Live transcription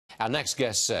Our next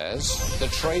guest says the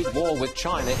trade war with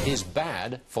China is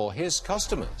bad for his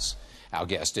customers. Our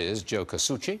guest is Joe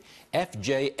Casucci,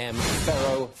 FJM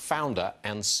Ferro founder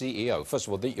and CEO. First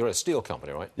of all, you're a steel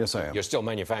company, right? Yes, I am. You're a steel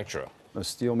manufacturer. A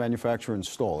steel manufacturer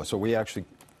installer. So we actually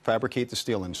fabricate the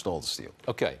steel and install the steel.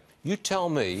 Okay. You tell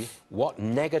me what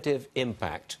negative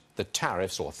impact the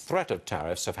tariffs or threat of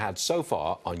tariffs have had so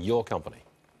far on your company.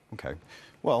 Okay.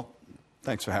 Well,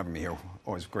 thanks for having me here.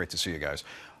 Always great to see you guys.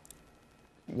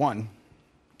 One,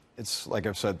 it's like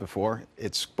I've said before,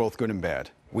 it's both good and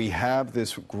bad. We have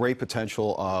this great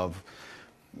potential of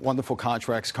wonderful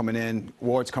contracts coming in,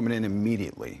 awards coming in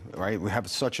immediately, right? We have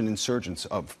such an insurgence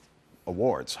of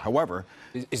awards. However...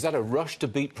 Is that a rush to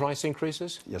beat price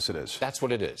increases? Yes, it is. That's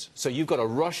what it is. So you've got a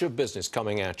rush of business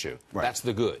coming at you. Right. That's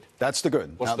the good. That's the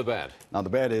good. What's the bad? Now, the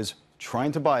bad is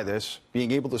trying to buy this,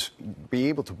 being able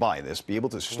to buy this, be able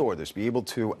to store this, be able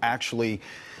to actually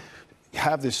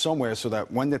have this somewhere so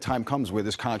that when the time comes where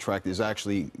this contract is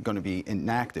actually going to be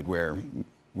enacted, where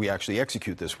we actually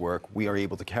execute this work, we are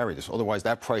able to carry this. Otherwise,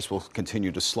 that price will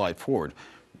continue to slide forward.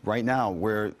 Right now,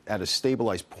 we're at a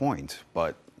stabilized point,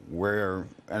 but we're,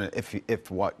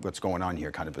 what's going on here,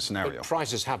 kind of a scenario. But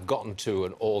prices have gotten to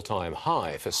an all-time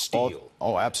high for steel.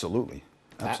 Oh, absolutely.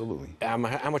 Absolutely. How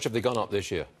much have they gone up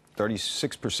this year?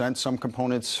 36%, some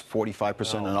components,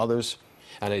 45% in others.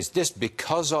 And is this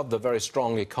because of the very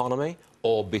strong economy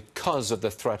or because of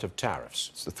the threat of tariffs?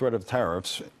 It's the threat of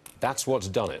tariffs. That's what's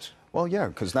done it. Well, yeah,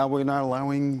 because now we're not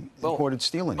allowing imported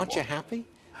steel anymore. Aren't you happy?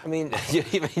 I mean,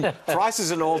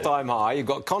 prices are an all-time high. You've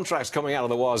got contracts coming out of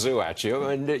the wazoo at you,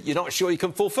 and you're not sure you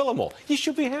can fulfill them all. You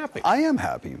should be happy. I am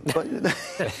happy, but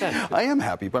I am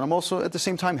happy, but I'm also at the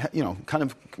same time, kind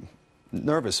of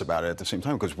nervous about it at the same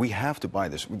time because we have to buy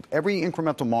this. Every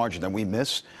incremental margin that we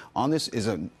miss on this is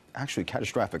an actually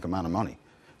catastrophic amount of money.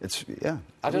 It's, yeah.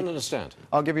 I don't understand.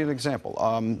 I'll give you an example.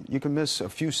 You can miss a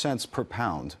few cents per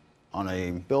pound on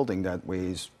a building that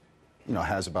weighs,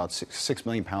 has about 6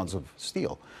 million pounds of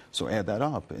steel. So add that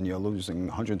up, and you're losing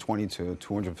 $120,000 to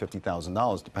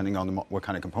 $250,000, depending on what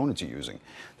kind of components you're using.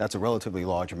 That's a relatively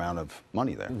large amount of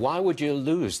money there. Why would you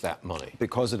lose that money?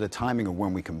 Because of the timing of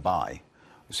when we can buy.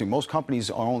 See, most companies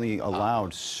are only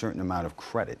allowed a certain amount of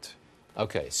credit.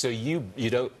 Okay, so you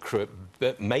don't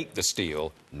make the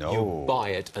steel, no. You buy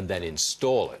it and then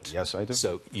install it. Yes, I do.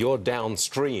 So you're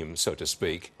downstream, so to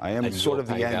speak. I am sort of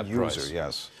the end user,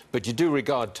 yes. But you do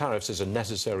regard tariffs as a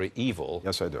necessary evil.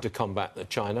 Yes, I do. To combat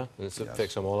China and to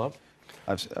fix them all up?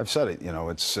 I've said it,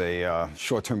 it's a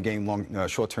short-term gain,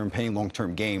 short-term pain,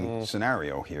 long-term gain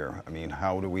scenario here. I mean,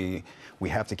 how do we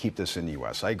have to keep this in the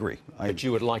U.S.? I agree. But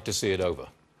you would like to see it over?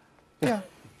 Yeah.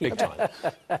 Big time.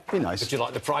 Be nice. But you'd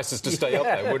like the prices to stay up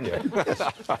there, wouldn't you?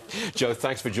 Joe,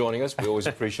 thanks for joining us. We always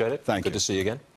appreciate it. Thank you. Good to see you again.